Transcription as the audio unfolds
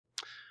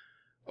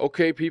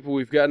Okay, people,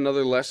 we've got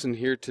another lesson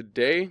here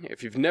today.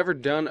 If you've never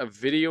done a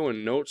video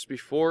and notes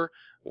before,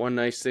 one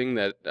nice thing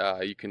that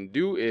you can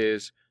do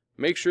is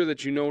make sure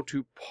that you know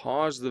to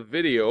pause the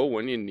video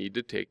when you need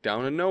to take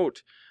down a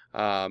note.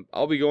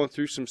 I'll be going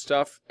through some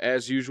stuff.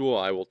 As usual,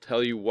 I will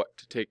tell you what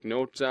to take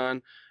notes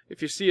on.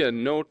 If you see a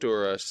note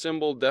or a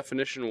symbol,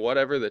 definition,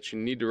 whatever that you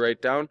need to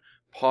write down,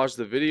 pause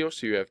the video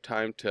so you have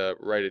time to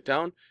write it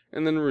down,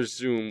 and then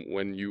resume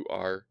when you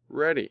are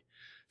ready.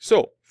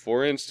 So,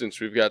 for instance,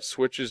 we've got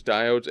switches,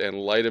 diodes, and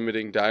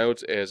light-emitting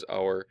diodes as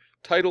our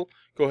title.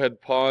 Go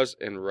ahead, pause,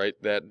 and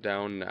write that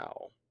down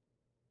now.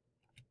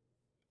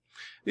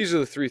 These are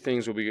the three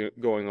things we'll be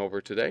going over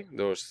today,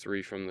 those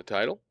three from the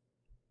title.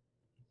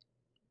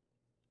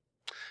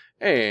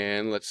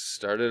 And let's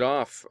start it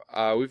off.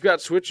 We've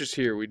got switches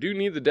here. We do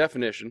need the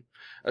definition.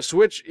 A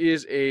switch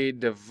is a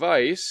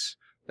device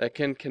that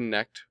can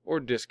connect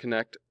or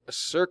disconnect a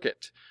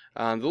circuit.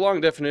 The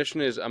long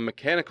definition is a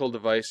mechanical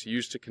device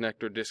used to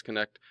connect or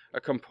disconnect a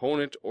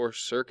component or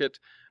circuit.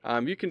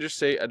 You can just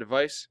say a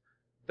device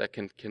that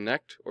can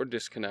connect or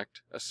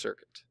disconnect a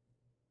circuit.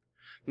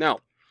 Now,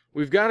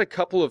 we've got a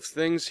couple of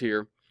things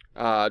here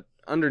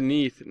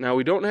underneath. Now,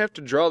 we don't have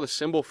to draw the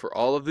symbol for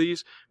all of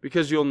these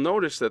because you'll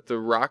notice that the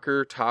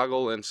rocker,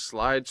 toggle, and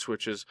slide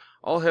switches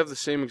all have the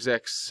same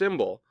exact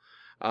symbol.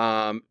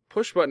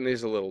 Push button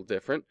is a little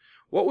different.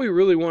 What we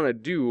really want to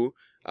do,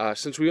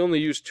 since we only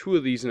use two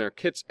of these in our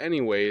kits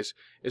anyways,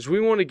 is we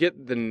want to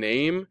get the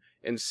name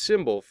and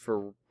symbol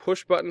for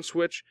push button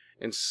switch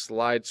and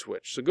slide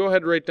switch. So go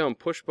ahead and write down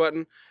push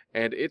button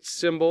and its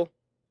symbol,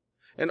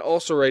 and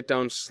also write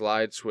down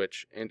slide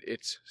switch and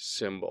its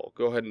symbol.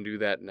 Go ahead and do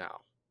that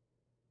now.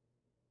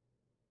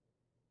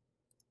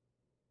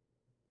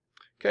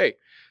 Okay,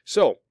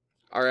 so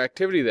our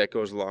activity that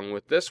goes along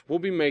with this, we'll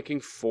be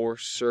making 4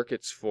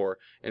 circuits for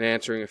and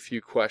answering a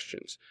few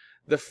questions.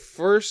 The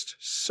first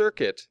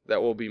circuit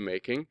that we'll be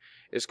making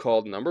is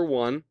called number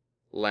 1,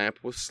 lamp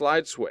with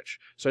slide switch.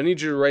 So I need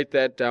you to write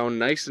that down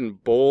nice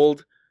and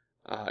bold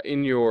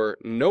in your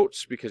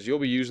notes because you'll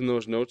be using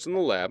those notes in the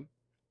lab.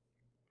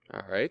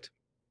 All right.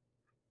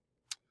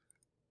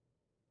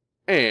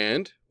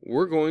 And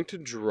we're going to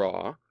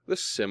draw the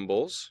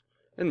symbols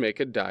and make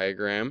a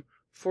diagram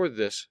for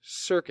this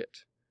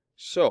circuit.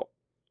 So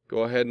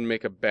go ahead and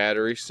make a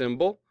battery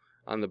symbol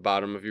on the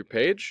bottom of your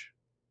page.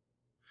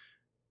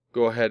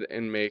 Go ahead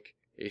and make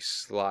a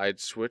slide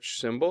switch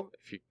symbol.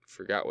 If you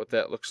forgot what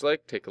that looks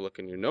like, take a look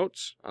in your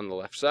notes on the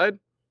left side.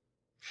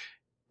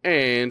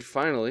 And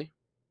finally,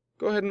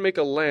 go ahead and make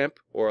a lamp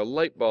or a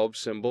light bulb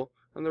symbol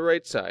on the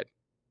right side.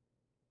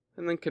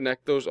 And then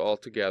connect those all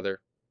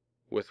together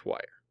with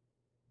wire.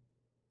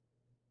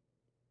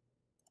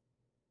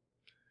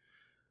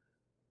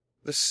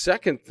 The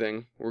second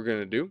thing we're going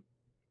to do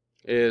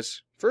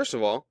is, first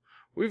of all,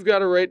 we've got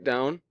to write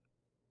down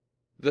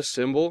the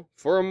symbol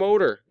for a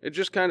motor. It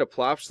just kind of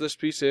plops this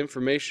piece of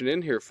information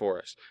in here for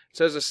us. It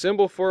says a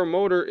symbol for a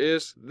motor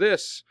is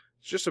this.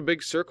 It's just a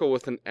big circle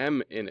with an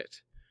M in it.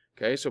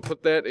 Okay, so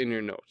put that in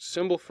your notes.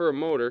 Symbol for a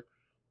motor,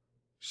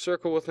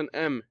 circle with an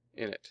M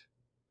in it.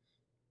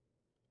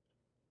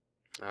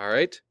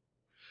 Alright.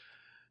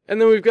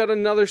 And then we've got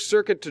another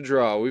circuit to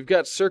draw. We've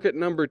got circuit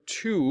number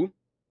 2,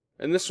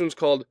 and this one's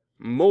called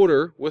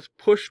motor with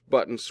push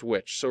button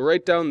switch. So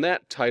write down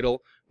that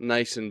title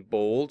nice and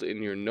bold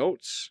in your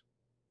notes.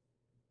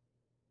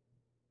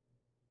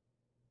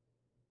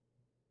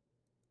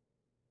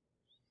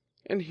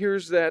 And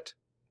here's that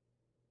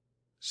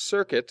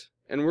circuit,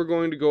 and we're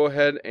going to go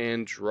ahead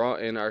and draw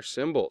in our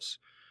symbols.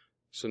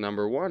 So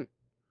number 1,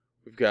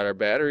 we've got our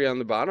battery on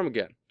the bottom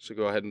again, so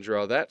go ahead and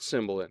draw that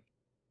symbol in.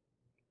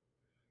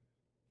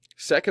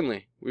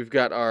 Secondly, we've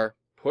got our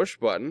push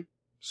button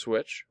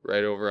switch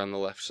right over on the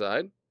left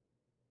side.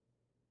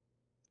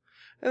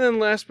 And then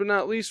last but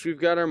not least, we've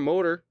got our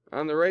motor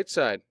on the right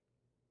side.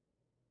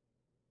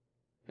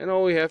 And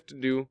all we have to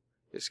do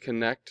is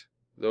connect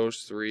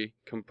those 3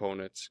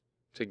 components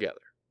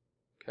together.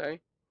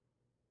 Okay?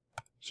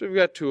 So we've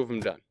got 2 of them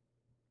done.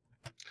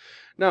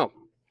 Now,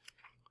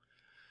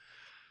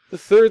 the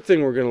third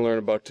thing we're going to learn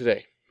about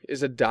today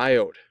is a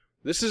diode.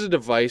 This is a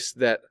device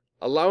that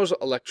allows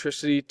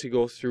electricity to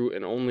go through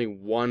in only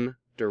one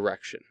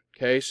direction.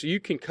 Okay? So you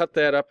can cut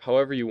that up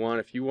however you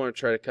want. If you want to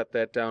try to cut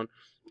that down,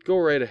 go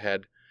right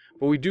ahead.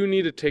 But we do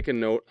need to take a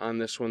note on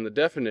this one, the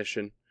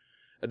definition.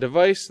 A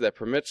device that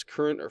permits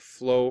current to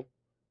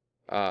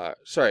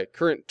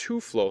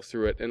flow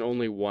through it in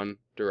only one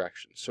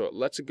direction. So it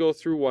lets it go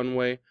through one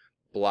way,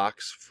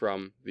 blocks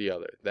from the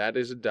other. That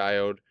is a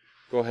diode.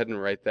 Go ahead and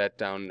write that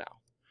down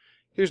now.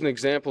 Here's an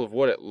example of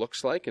what it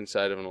looks like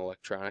inside of an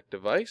electronic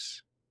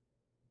device.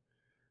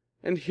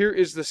 And here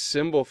is the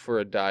symbol for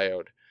a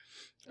diode.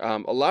 A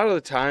lot of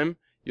the time,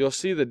 you'll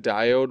see the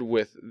diode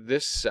with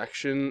this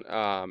section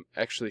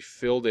actually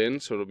filled in,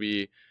 so it'll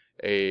be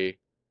a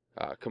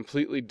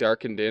completely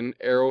darkened in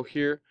arrow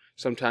here.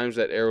 Sometimes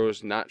that arrow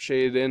is not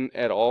shaded in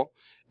at all.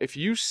 If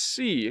you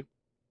see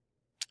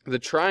the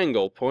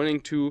triangle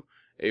pointing to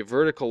a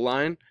vertical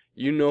line,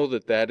 you know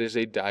that that is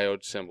a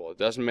diode symbol. It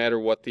doesn't matter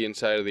what the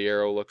inside of the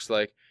arrow looks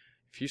like.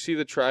 If you see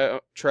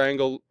the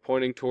triangle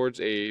pointing towards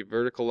a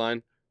vertical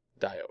line,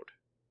 diode.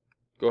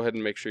 Go ahead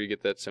and make sure you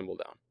get that symbol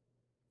down.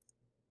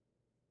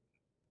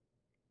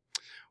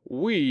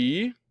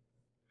 We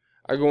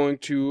are going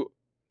to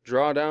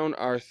draw down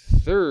our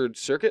third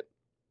circuit.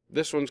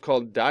 This one's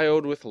called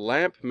diode with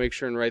lamp. Make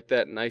sure and write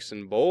that nice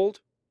and bold.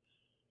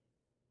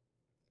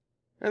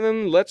 And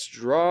then let's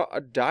draw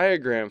a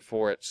diagram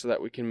for it so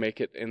that we can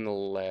make it in the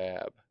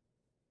lab.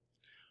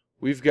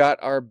 We've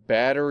got our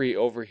battery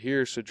over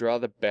here, so draw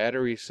the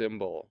battery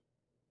symbol.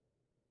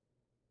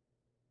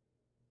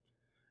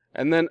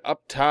 And then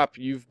up top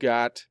you've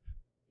got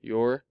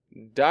your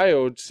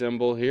diode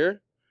symbol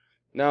here.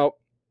 Now,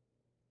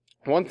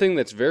 one thing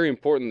that's very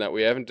important that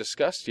we haven't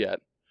discussed yet,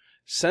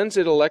 since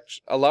it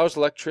allows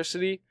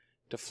electricity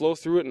to flow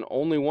through it in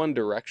only one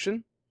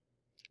direction,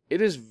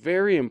 it is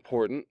very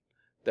important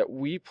that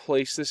we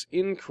place this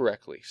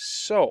incorrectly.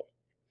 So,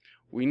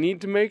 we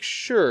need to make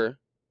sure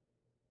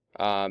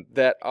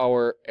that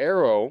our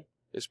arrow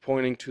is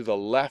pointing to the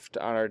left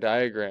on our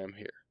diagram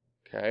here.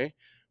 Okay?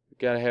 We've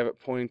got to have it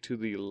pointing to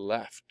the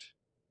left.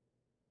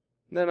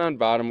 And then on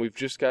bottom, we've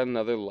just got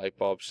another light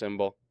bulb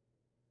symbol.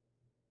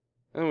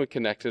 And we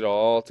connect it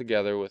all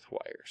together with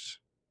wires.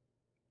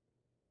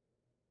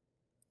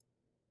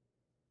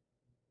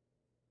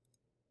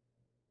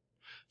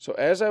 So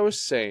as I was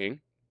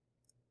saying,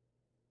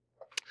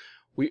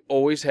 we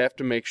always have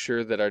to make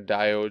sure that our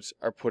diodes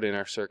are put in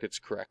our circuits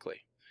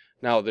correctly.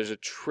 Now, there's a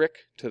trick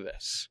to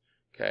this.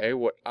 Okay,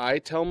 what I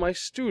tell my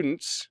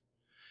students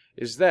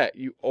is that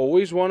you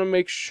always want to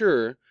make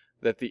sure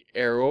that the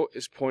arrow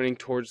is pointing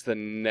towards the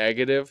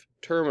negative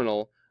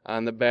terminal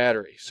on the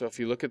battery. So if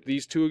you look at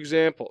these two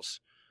examples,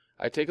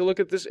 I take a look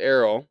at this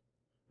arrow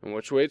and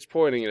which way it's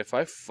pointing, and if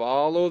I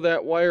follow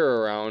that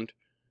wire around,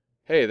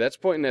 hey, that's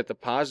pointing at the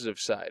positive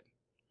side.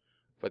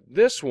 But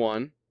this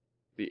one,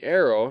 the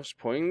arrow is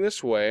pointing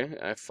this way, and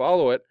I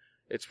follow it,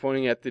 it's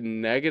pointing at the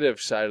negative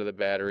side of the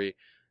battery.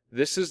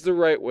 This is the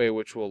right way,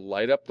 which will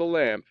light up the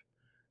lamp.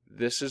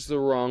 This is the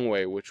wrong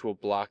way, which will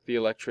block the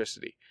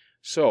electricity.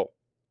 So,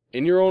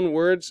 in your own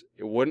words,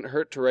 it wouldn't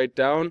hurt to write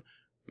down,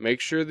 make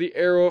sure the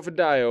arrow of a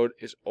diode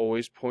is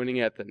always pointing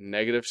at the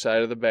negative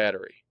side of the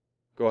battery.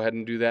 Go ahead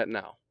and do that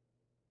now.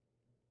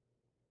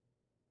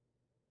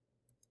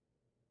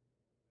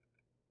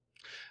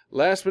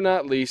 Last but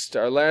not least,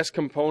 our last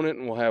component,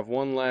 and we'll have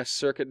one last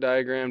circuit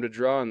diagram to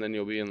draw, and then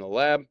you'll be in the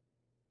lab.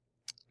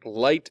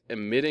 Light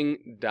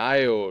emitting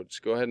diodes.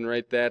 Go ahead and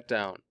write that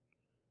down.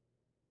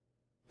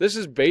 This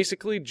is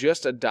basically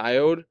just a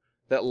diode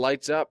that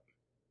lights up.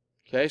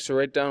 Okay, so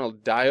write down a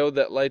diode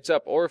that lights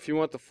up, or if you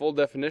want the full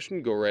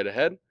definition, go right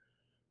ahead.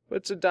 But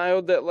it's a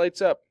diode that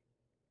lights up.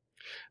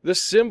 The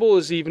symbol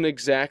is even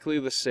exactly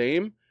the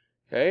same.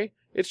 Okay,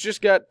 it's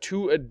just got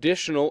two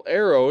additional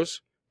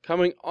arrows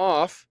coming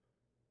off,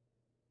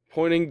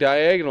 pointing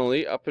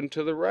diagonally up and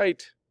to the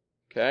right.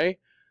 Okay,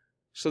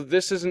 so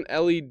this is an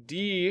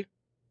LED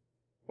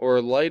or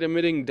light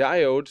emitting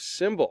diode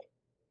symbol.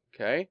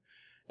 Okay,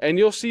 and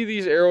you'll see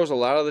these arrows a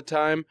lot of the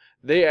time,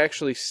 they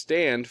actually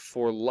stand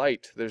for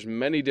light. There's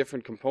many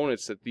different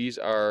components that these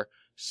are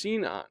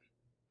seen on.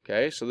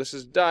 Okay, so this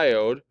is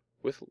diode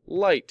with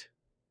light.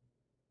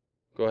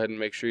 Go ahead and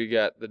make sure you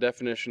got the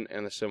definition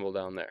and the symbol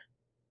down there.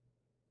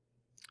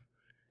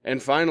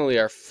 And finally,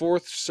 our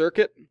fourth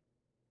circuit,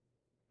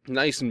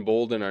 nice and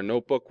bold in our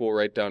notebook, we'll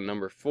write down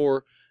number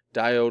 4,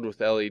 diode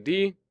with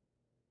LED.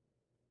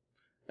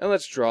 And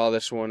let's draw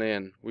this one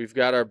in. We've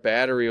got our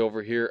battery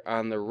over here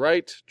on the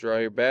right. Draw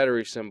your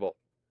battery symbol.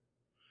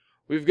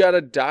 We've got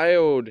a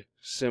diode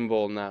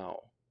symbol now.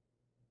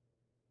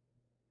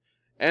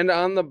 And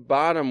on the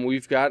bottom,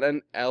 we've got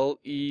an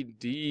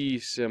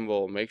LED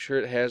symbol. Make sure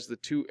it has the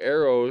two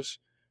arrows,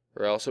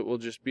 or else it will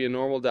just be a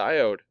normal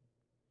diode.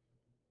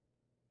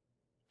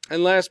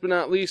 And last but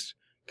not least,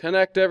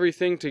 connect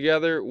everything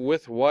together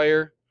with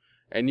wire,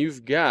 and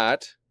you've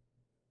got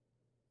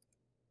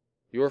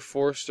your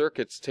 4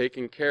 circuits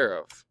taken care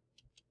of.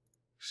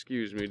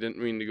 Excuse me, didn't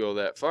mean to go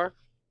that far.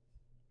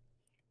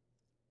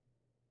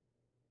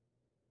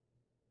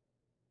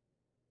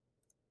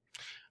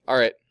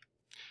 Alright,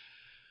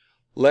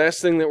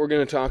 last thing that we're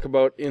going to talk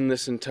about in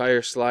this entire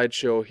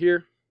slideshow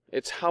here,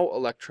 it's how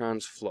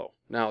electrons flow.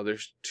 Now,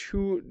 there's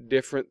 2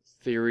 different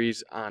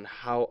theories on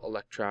how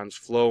electrons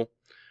flow.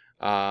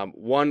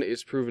 One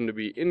is proven to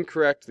be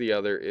incorrect, the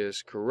other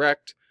is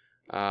correct.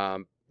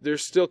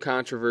 There's still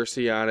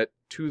controversy on it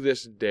to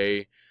this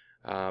day,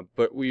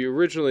 but we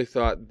originally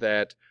thought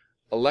that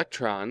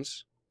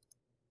electrons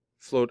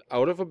flowed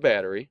out of a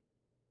battery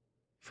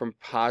from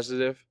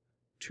positive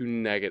to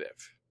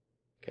negative.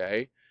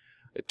 Okay?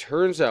 It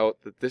turns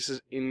out that this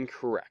is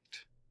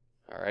incorrect.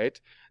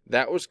 Alright?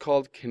 That was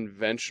called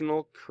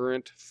conventional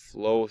current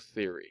flow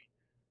theory.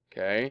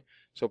 Okay?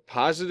 So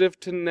positive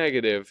to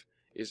negative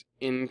is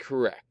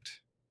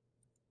incorrect.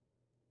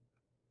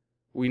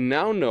 We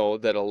now know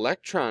that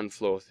electron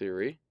flow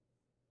theory,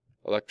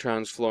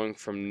 electrons flowing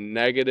from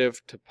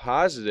negative to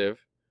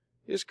positive,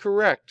 is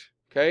correct.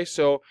 Okay,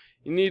 so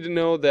you need to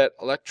know that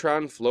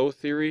electron flow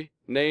theory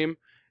name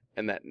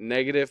and that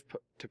negative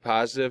to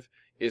positive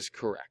is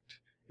correct.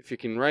 If you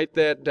can write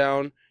that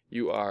down,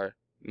 you are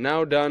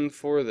now done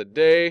for the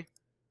day.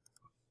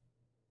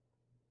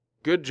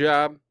 Good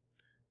job.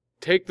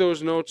 Take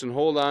those notes and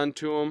hold on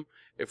to them.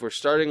 If we're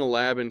starting a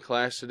lab in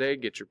class today,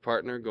 get your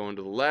partner going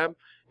to the lab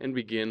and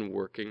begin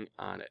working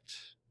on it.